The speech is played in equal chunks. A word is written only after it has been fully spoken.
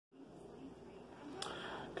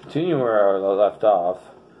Continue where I left off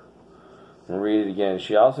and read it again.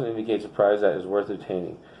 She also indicates a prize that is worth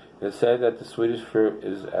attaining. It is said that the sweetest fruit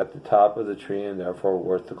is at the top of the tree and therefore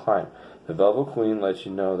worth the climb. The Velvet Queen lets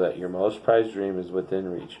you know that your most prized dream is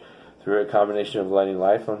within reach. Through a combination of letting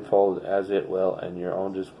life unfold as it will and your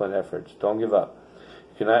own disciplined efforts. Don't give up.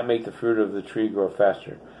 You cannot make the fruit of the tree grow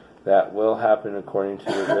faster. That will happen according to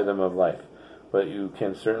the rhythm of life. But you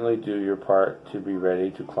can certainly do your part to be ready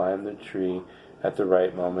to climb the tree at the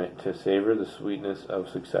right moment to savor the sweetness of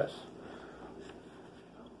success.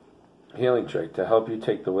 Healing trick. To help you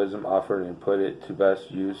take the wisdom offered and put it to best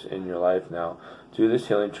use in your life now, do this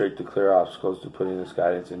healing trick to clear obstacles to putting this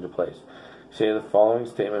guidance into place. Say the following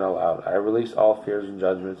statement aloud. I release all fears and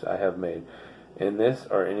judgments I have made in this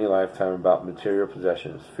or any lifetime about material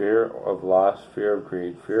possessions, fear of loss, fear of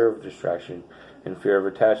greed, fear of distraction, and fear of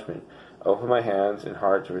attachment. Open my hands and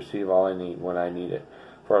heart to receive all I need when I need it,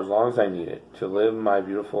 for as long as I need it, to live my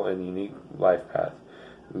beautiful and unique life path.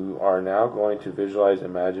 You are now going to visualize,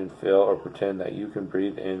 imagine, feel, or pretend that you can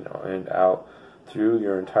breathe in and out through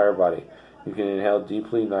your entire body. You can inhale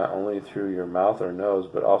deeply not only through your mouth or nose,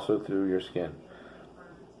 but also through your skin.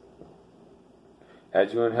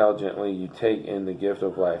 As you inhale gently, you take in the gift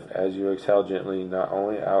of life. As you exhale gently, not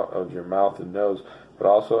only out of your mouth and nose, but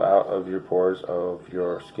also out of your pores of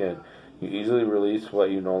your skin, you easily release what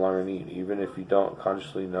you no longer need, even if you don't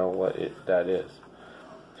consciously know what that is.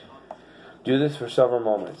 Do this for several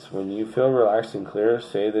moments. When you feel relaxed and clear,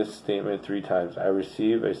 say this statement 3 times. I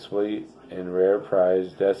receive a sweet and rare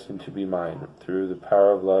prize destined to be mine. Through the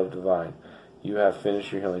power of love divine, you have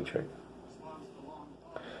finished your healing trick.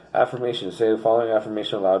 Affirmation. Say the following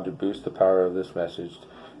affirmation aloud to boost the power of this message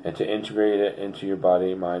and to integrate it into your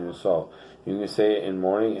body, mind, and soul. You can say it in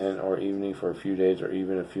morning and or evening for a few days or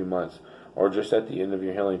even a few months, or just at the end of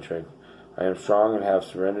your healing trick. I am strong and have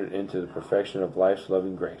surrendered into the perfection of life's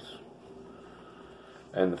loving grace.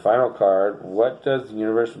 And the final card, what does the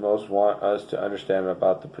universe most want us to understand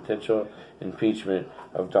about the potential impeachment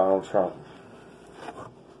of Donald Trump?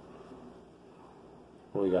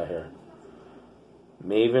 What do we got here?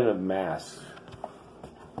 Maven of Masks.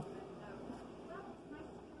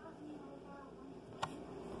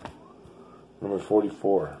 Number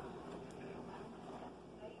 44.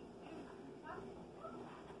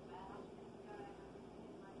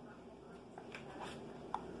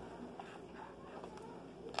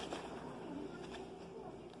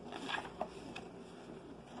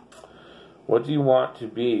 What do you want to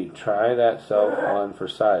be? Try that self on for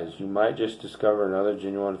size. You might just discover another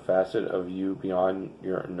genuine facet of you beyond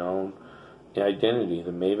your known identity.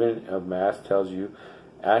 The Maven of Masks tells you,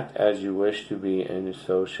 act as you wish to be, and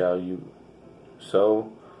so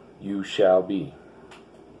you shall be.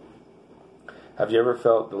 Have you ever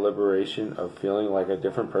felt the liberation of feeling like a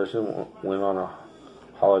different person when on a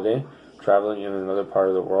holiday, traveling in another part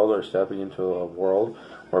of the world, or stepping into a world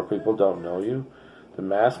where people don't know you? The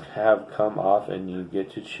masks have come off and you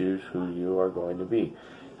get to choose who you are going to be.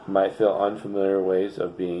 You might feel unfamiliar ways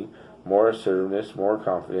of being, more assertiveness, more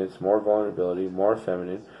confidence, more vulnerability, more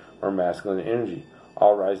feminine or masculine energy,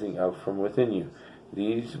 all rising up from within you.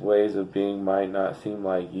 These ways of being might not seem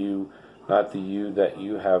like you, not the you that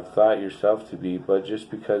you have thought yourself to be, but just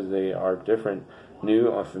because they are different, new,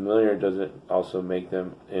 unfamiliar doesn't also make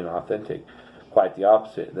them inauthentic. Quite the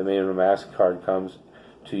opposite. The Maven of Masks card comes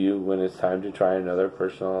to you when it's time to try another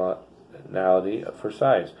personality for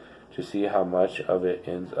size, to see how much of it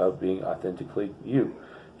ends up being authentically you.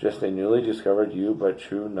 Just a newly discovered you, but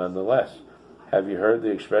true nonetheless. Have you heard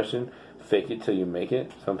the expression, fake it till you make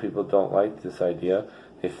it? Some people don't like this idea.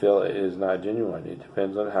 They feel it is not genuine. It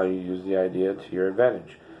depends on how you use the idea to your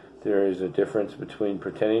advantage. There is a difference between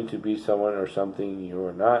pretending to be someone or something you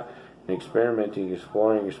are not, and experimenting,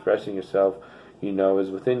 exploring, expressing yourself you know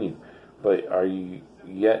is within you. But are you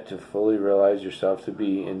yet to fully realize yourself to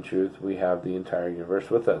be? In truth, we have the entire universe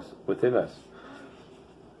within us.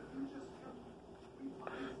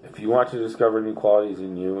 If you want to discover new qualities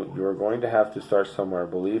in you, you are going to have to start somewhere.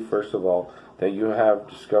 Believe, first of all, that you have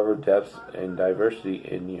discovered depths and diversity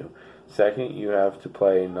in you. Second, you have to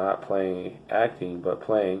play, not playing acting, but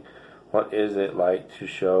playing. What is it like to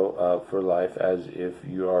show up for life as if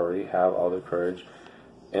you already have all the courage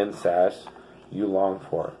and sass you long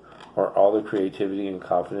for, or all the creativity and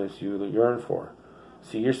confidence you yearn for?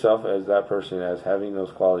 See yourself as that person, as having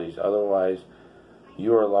those qualities. Otherwise,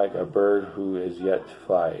 you are like a bird who is yet to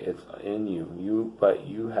fly. It's in you, but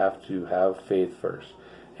you have to have faith first,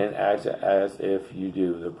 and act as if you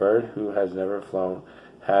do. The bird who has never flown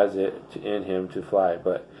has it in him to fly,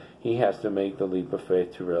 but he has to make the leap of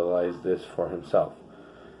faith to realize this for himself.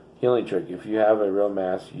 Healing trick. If you have a real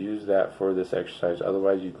mask, use that for this exercise.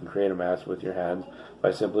 Otherwise, you can create a mask with your hands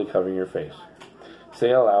by simply covering your face.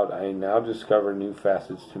 Say aloud, I now discover new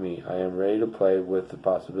facets to me. I am ready to play with the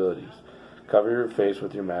possibilities. Cover your face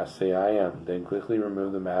with your mask. Say, I am. Then quickly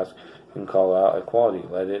remove the mask and call out a quality.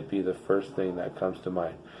 Let it be the first thing that comes to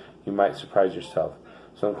mind. You might surprise yourself.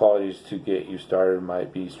 Some qualities to get you started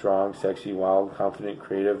might be strong, sexy, wild, confident,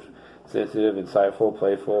 creative, sensitive, insightful,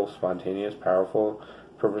 playful, spontaneous, powerful,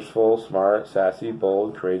 purposeful, smart, sassy,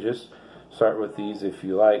 bold, courageous. Start with these if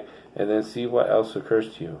you like, and then see what else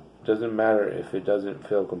occurs to you. It doesn't matter if it doesn't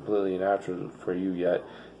feel completely natural for you yet.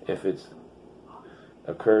 If it's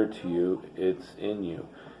occurred to you, it's in you.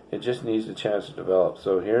 It just needs a chance to develop.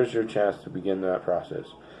 So here's your chance to begin that process.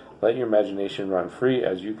 Let your imagination run free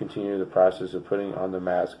as you continue the process of putting on the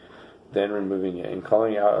mask, then removing it, and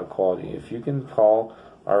calling out a quality. If you can call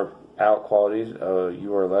out qualities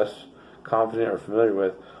you are less confident or familiar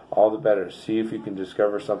with, all the better. See if you can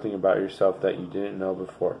discover something about yourself that you didn't know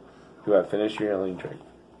before. You have finished your healing trick.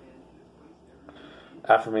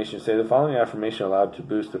 Affirmation. Say the following affirmation aloud to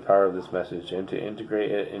boost the power of this message and to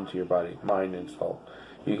integrate it into your body, mind, and soul.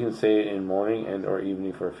 You can say it in morning and or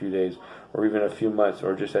evening for a few days, or even a few months,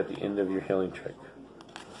 or just at the end of your healing trick.